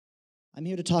I'm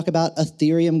here to talk about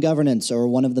Ethereum governance, or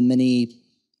one of the many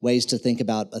ways to think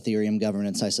about Ethereum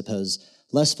governance, I suppose.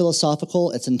 Less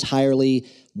philosophical, it's entirely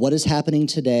what is happening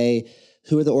today,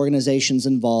 who are the organizations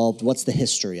involved, what's the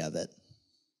history of it.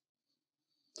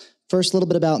 First, a little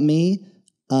bit about me.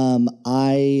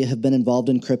 I have been involved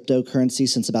in cryptocurrency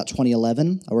since about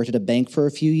 2011. I worked at a bank for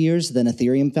a few years, then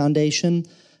Ethereum Foundation,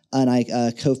 and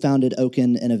I co-founded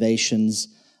Oaken Innovations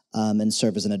and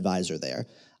serve as an advisor there.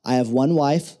 I have one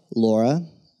wife, Laura,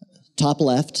 top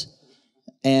left,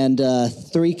 and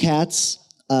 3 cats.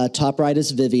 Top right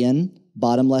is Vivian,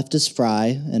 bottom left is Fry,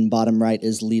 and bottom right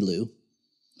is Lilu.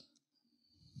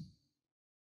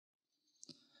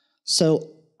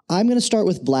 So I'm going to start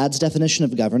with Vlad's definition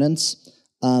of governance.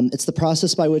 It's the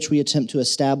process by which we attempt to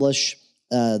establish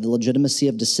the legitimacy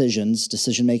of decisions,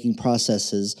 decision-making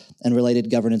processes, and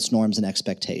related governance norms and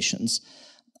expectations.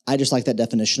 I just like that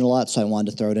definition a lot, so I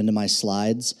wanted to throw it into my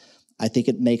slides. I think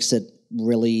it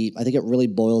really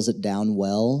boils it down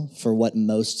well for what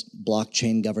most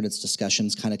blockchain governance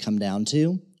discussions kind of come down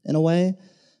to, in a way.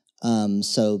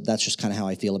 So that's just kind of how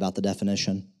I feel about the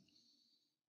definition.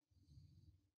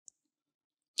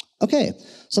 Okay,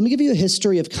 so let me give you a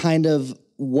history of kind of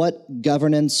what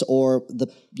governance or the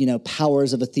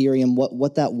powers of Ethereum,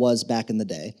 what that was back in the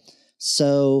day.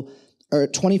 So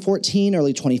 2014,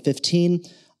 early 2015,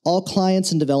 all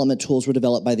clients and development tools were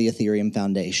developed by the Ethereum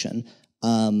Foundation.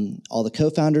 All the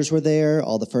co-founders were there,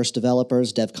 all the first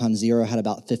developers. Devcon4 had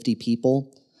about 50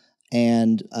 people,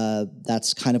 and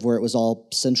that's kind of where it was all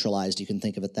centralized. You can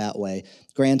think of it that way.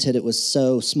 Granted, it was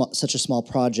such a small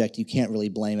project, you can't really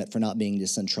blame it for not being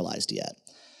decentralized yet.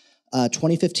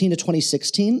 2015 to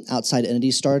 2016, outside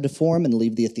entities started to form and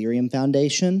leave the Ethereum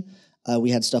Foundation.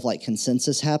 We had stuff like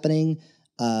consensus happening.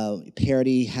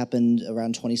 Parity happened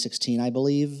around 2016, I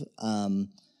believe,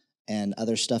 and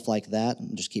other stuff like that.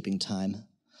 I'm just keeping time.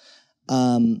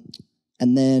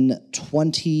 And then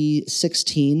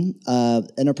 2016,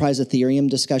 Enterprise Ethereum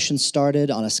discussions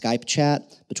started on a Skype chat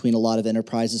between a lot of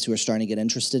enterprises who are starting to get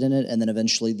interested in it, and then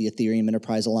eventually the Ethereum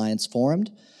Enterprise Alliance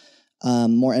formed.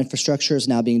 More infrastructure is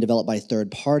now being developed by third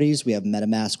parties. We have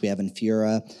MetaMask, we have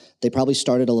Infura. They probably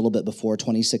started a little bit before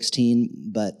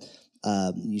 2016, but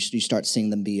you start seeing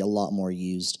them be a lot more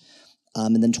used.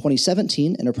 And then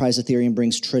 2017, Enterprise Ethereum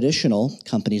brings traditional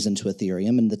companies into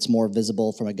Ethereum, and it's more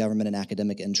visible from a government and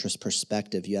academic interest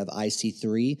perspective. You have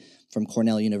IC3 from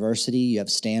Cornell University, you have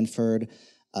Stanford,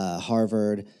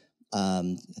 Harvard,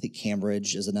 I think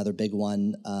Cambridge is another big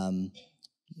one,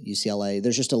 UCLA.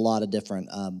 There's just a lot of different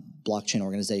blockchain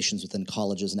organizations within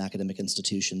colleges and academic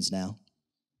institutions now.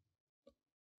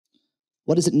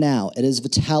 What is it now? It is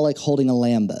Vitalik holding a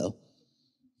Lambo.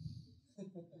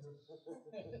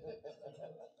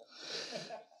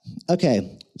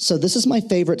 Okay, so this is my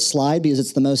favorite slide because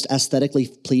it's the most aesthetically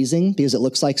pleasing, because it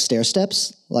looks like stair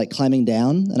steps, like climbing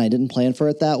down, and I didn't plan for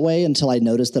it that way until I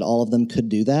noticed that all of them could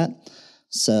do that.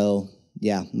 So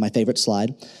yeah, my favorite slide.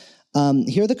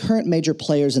 Here are the current major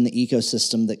players in the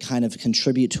ecosystem that kind of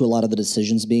contribute to a lot of the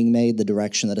decisions being made, the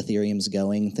direction that Ethereum's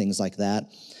going, things like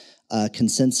that.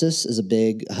 Consensus is a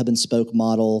big hub and spoke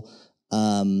model,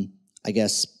 I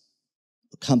guess,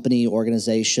 company,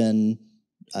 organization,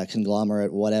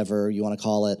 conglomerate, whatever you want to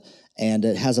call it, and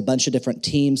it has a bunch of different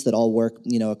teams that all work,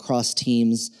 across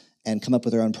teams and come up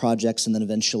with their own projects, and then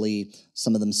eventually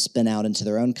some of them spin out into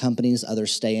their own companies,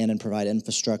 others stay in and provide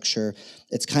infrastructure.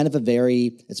 It's kind of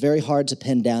it's very hard to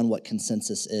pin down what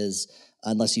consensus is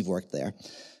unless you've worked there.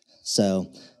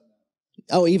 So,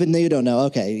 even though you don't know,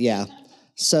 okay, yeah.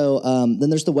 So then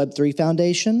there's the Web3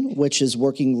 Foundation, which is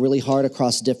working really hard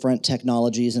across different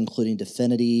technologies, including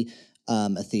Definity,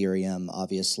 Ethereum,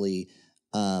 obviously,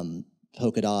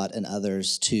 Polkadot, and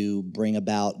others to bring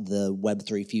about the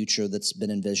Web3 future that's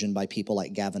been envisioned by people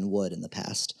like Gavin Wood in the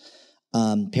past.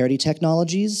 Parity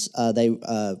Technologies, they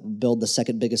build the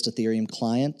second biggest Ethereum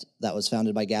client that was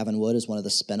founded by Gavin Wood as one of the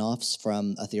spinoffs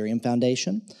from Ethereum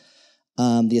Foundation.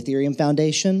 The Ethereum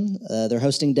Foundation, they're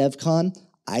hosting Devcon.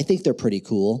 I think they're pretty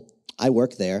cool. I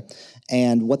work there.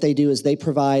 And what they do is they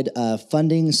provide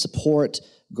funding, support,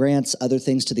 grants, other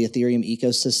things to the Ethereum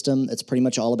ecosystem. It's pretty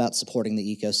much all about supporting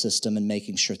the ecosystem and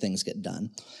making sure things get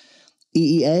done.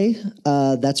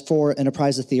 EEA, that's for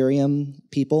Enterprise Ethereum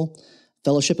people.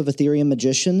 Fellowship of Ethereum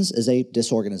Magicians is a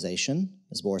disorganization,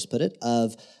 as Boris put it,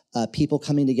 of people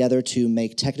coming together to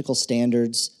make technical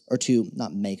standards, or to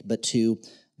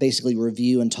basically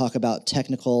review and talk about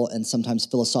technical and sometimes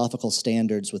philosophical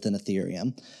standards within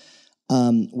Ethereum.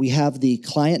 We have the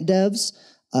client devs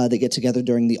that get together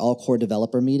during the all-core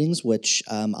developer meetings, which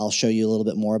I'll show you a little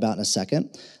bit more about in a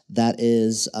second. That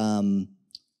is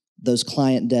those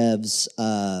client devs,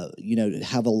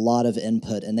 have a lot of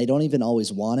input, and they don't even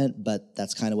always want it, but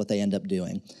that's kind of what they end up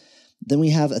doing. Then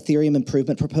we have Ethereum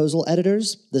Improvement Proposal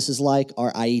Editors. This is like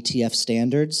our IETF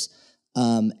standards,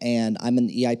 and I'm an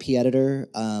EIP editor.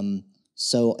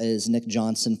 So is Nick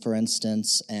Johnson, for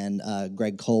instance, and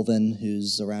Greg Colvin,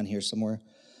 who's around here somewhere.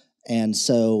 And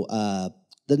so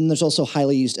then there's also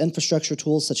highly used infrastructure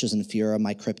tools such as Infura,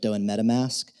 MyCrypto, and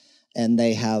MetaMask, and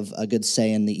they have a good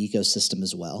say in the ecosystem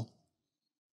as well.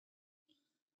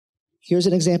 Here's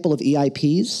an example of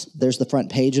EIPs. There's the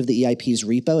front page of the EIP's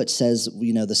repo. It says,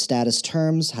 the status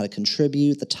terms, how to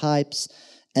contribute, the types.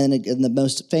 And the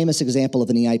most famous example of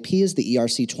an EIP is the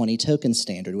ERC20 token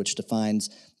standard, which defines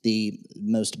the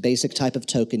most basic type of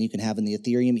token you can have in the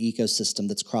Ethereum ecosystem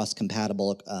that's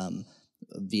cross-compatible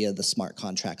via the smart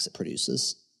contracts it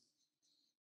produces.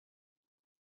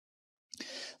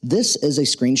 This is a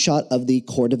screenshot of the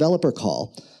core developer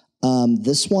call.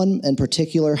 This one in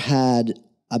particular had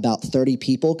about 30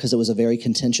 people because it was a very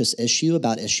contentious issue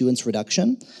about issuance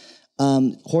reduction.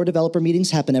 Core developer meetings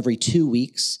happen every 2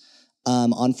 weeks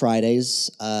on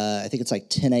Fridays. I think it's like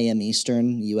 10 a.m.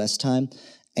 Eastern US time.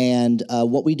 And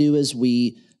what we do is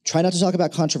we try not to talk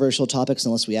about controversial topics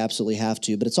unless we absolutely have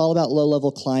to, but it's all about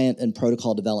low-level client and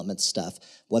protocol development stuff.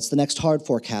 What's the next hard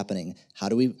fork happening? How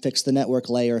do we fix the network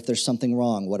layer if there's something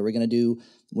wrong? What are we going to do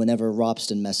whenever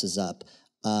Ropsten messes up?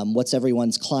 What's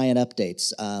everyone's client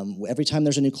updates? Every time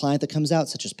there's a new client that comes out,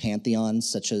 such as Pantheon,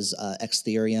 such as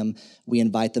Ethereum, we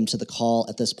invite them to the call.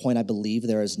 At this point, I believe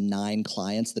there is 9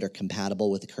 clients that are compatible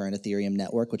with the current Ethereum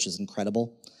network, which is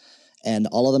incredible. And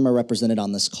all of them are represented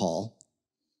on this call.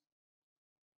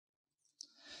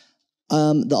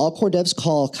 The All Core Devs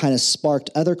call kind of sparked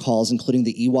other calls, including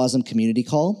the EWASM community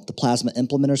call, the Plasma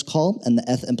Implementers call, and the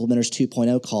ETH Implementers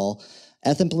 2.0 call.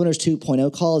 ETH Implementers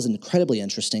 2.0 call is incredibly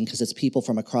interesting because it's people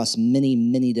from across many,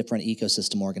 many different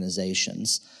ecosystem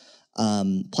organizations.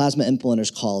 Plasma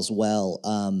Implementers call as well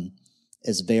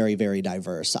is very, very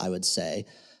diverse, I would say.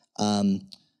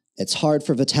 It's hard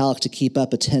for Vitalik to keep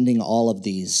up attending all of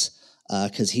these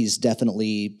because he's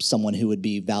definitely someone who would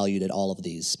be valued at all of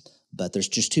these. But there's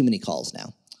just too many calls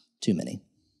now, too many.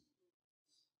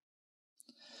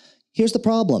 Here's the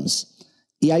problems.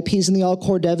 EIPs in the All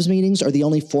Core Devs meetings are the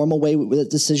only formal way that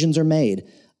decisions are made.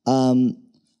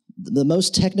 The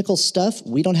most technical stuff,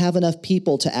 we don't have enough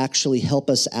people to actually help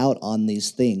us out on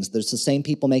these things. There's the same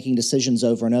people making decisions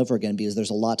over and over again because there's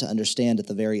a lot to understand at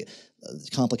the very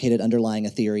complicated underlying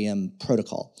Ethereum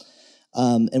protocol.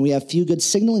 And we have few good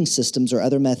signaling systems or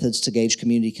other methods to gauge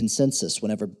community consensus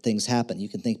whenever things happen. You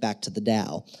can think back to the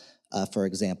DAO, for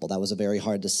example. That was a very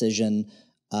hard decision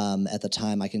at the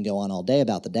time. I can go on all day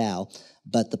about the DAO.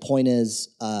 But the point is,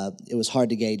 it was hard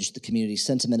to gauge the community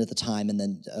sentiment at the time, and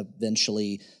then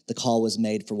eventually the call was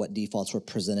made for what defaults were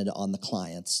presented on the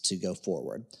clients to go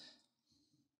forward.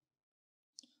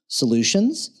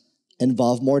 Solutions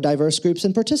involve more diverse groups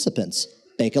and participants.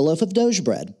 Bake a loaf of Doge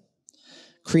bread.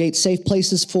 Create safe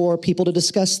places for people to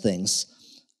discuss things.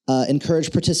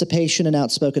 Encourage participation and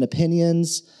outspoken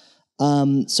opinions.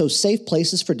 So safe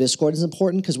places for Discord is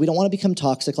important because we don't want to become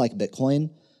toxic like Bitcoin,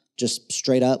 just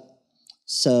straight up.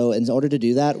 So in order to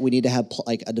do that, we need to have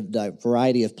like a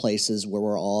variety of places where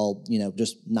we're all,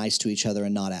 just nice to each other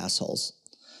and not assholes.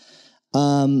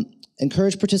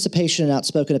 Encourage participation and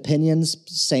outspoken opinions,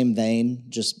 same vein,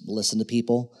 just listen to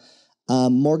people.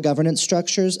 More governance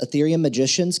structures. Ethereum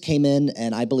Magicians came in,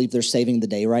 and I believe they're saving the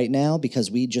day right now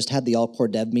because we just had the All Core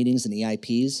Dev meetings and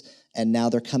EIPs, and now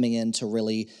they're coming in to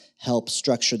really help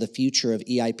structure the future of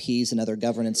EIPs and other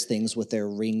governance things with their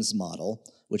rings model,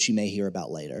 which you may hear about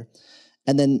later.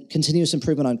 And then continuous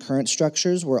improvement on current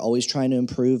structures. We're always trying to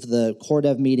improve the Core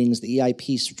Dev meetings, the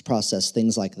EIP process,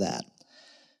 things like that.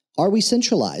 Are we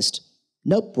centralized?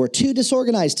 Nope, we're too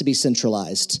disorganized to be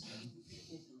centralized.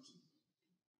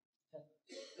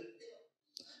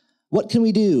 What can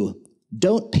we do?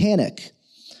 Don't panic.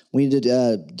 We need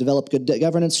to develop good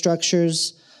governance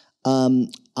structures.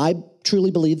 I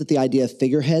truly believe that the idea of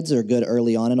figureheads are good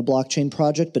early on in a blockchain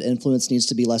project, but influence needs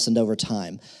to be lessened over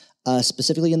time.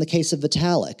 Specifically in the case of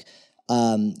Vitalik,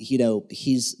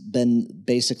 he's been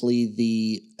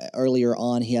basically earlier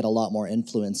on he had a lot more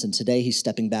influence, and today he's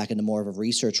stepping back into more of a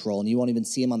research role, and you won't even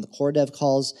see him on the core dev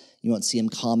calls. You won't see him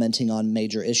commenting on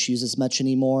major issues as much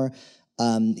anymore.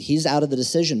 He's out of the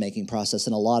decision-making process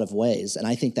in a lot of ways, and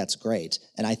I think that's great,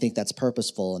 and I think that's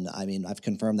purposeful, and I mean, I've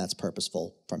confirmed that's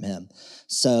purposeful from him.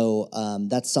 So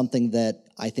that's something that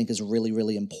I think is really,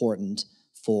 really important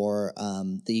for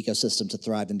the ecosystem to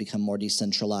thrive and become more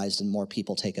decentralized and more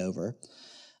people take over.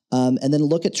 And then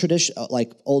look at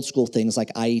like old school things like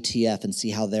IETF and see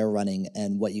how they're running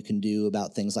and what you can do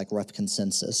about things like rough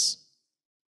consensus.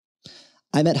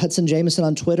 I'm at Hudson Jameson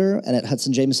on Twitter and at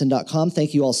hudsonjameson.com.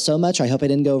 Thank you all so much. I hope I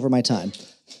didn't go over my time.